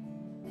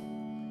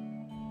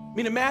 I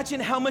mean, imagine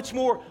how much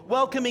more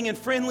welcoming and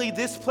friendly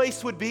this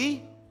place would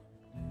be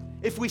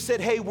if we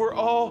said, hey, we're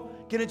all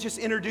going to just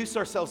introduce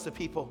ourselves to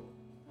people.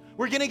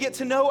 We're going to get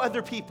to know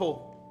other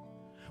people.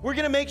 We're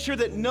going to make sure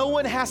that no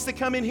one has to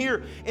come in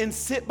here and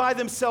sit by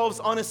themselves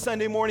on a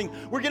Sunday morning.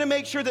 We're going to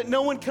make sure that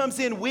no one comes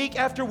in week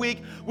after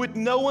week with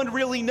no one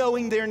really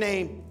knowing their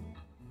name.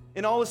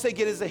 And all they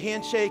get is a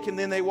handshake and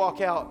then they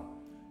walk out.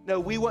 No,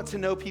 we want to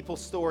know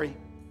people's story.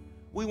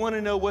 We want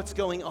to know what's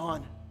going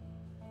on.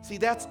 See,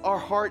 that's our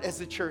heart as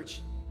a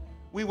church.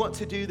 We want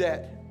to do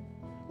that.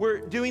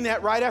 We're doing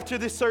that right after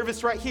this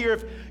service right here.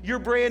 If you're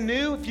brand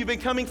new, if you've been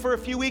coming for a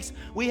few weeks,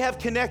 we have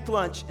Connect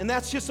Lunch. And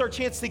that's just our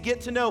chance to get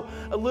to know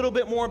a little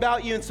bit more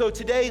about you. And so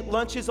today,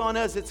 lunch is on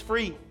us. It's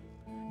free.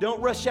 Don't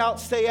rush out,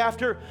 stay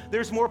after.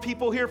 There's more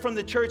people here from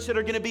the church that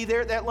are going to be there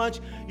at that lunch.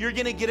 You're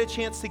going to get a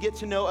chance to get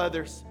to know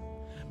others.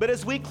 But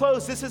as we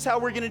close, this is how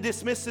we're going to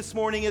dismiss this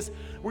morning is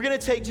we're going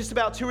to take just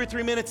about 2 or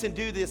 3 minutes and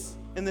do this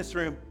in this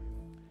room.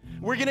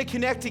 We're going to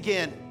connect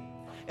again.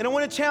 And I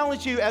want to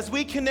challenge you as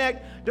we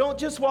connect, don't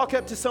just walk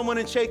up to someone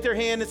and shake their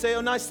hand and say,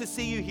 oh, nice to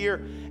see you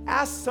here.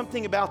 Ask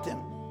something about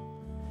them.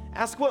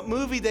 Ask what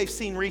movie they've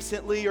seen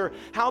recently or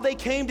how they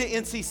came to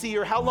NCC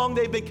or how long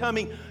they've been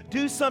coming.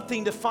 Do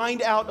something to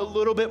find out a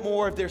little bit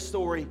more of their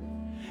story.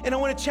 And I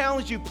want to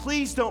challenge you,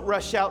 please don't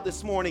rush out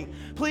this morning.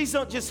 Please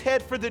don't just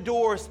head for the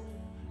doors.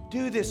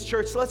 do this,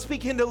 church. Let's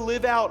begin to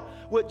live out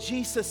what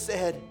Jesus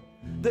said,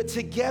 that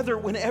together,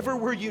 whenever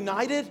we're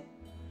united,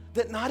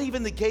 that not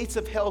even the gates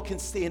of hell can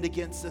stand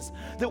against us.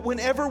 That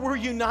whenever we're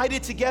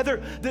united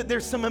together, that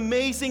there's some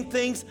amazing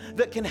things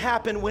that can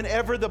happen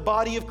whenever the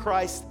body of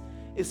Christ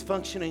is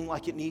functioning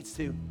like it needs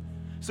to.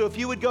 So if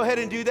you would go ahead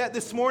and do that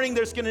this morning,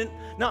 there's going to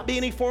not be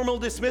any formal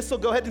dismissal.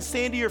 Go ahead and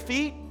stand to your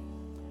feet.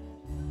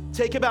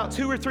 Take about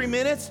 2 or 3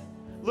 minutes.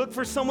 Look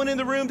for someone in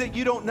the room that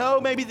you don't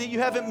know, maybe that you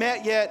haven't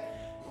met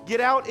yet.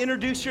 Get out,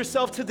 introduce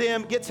yourself to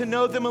them, get to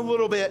know them a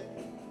little bit.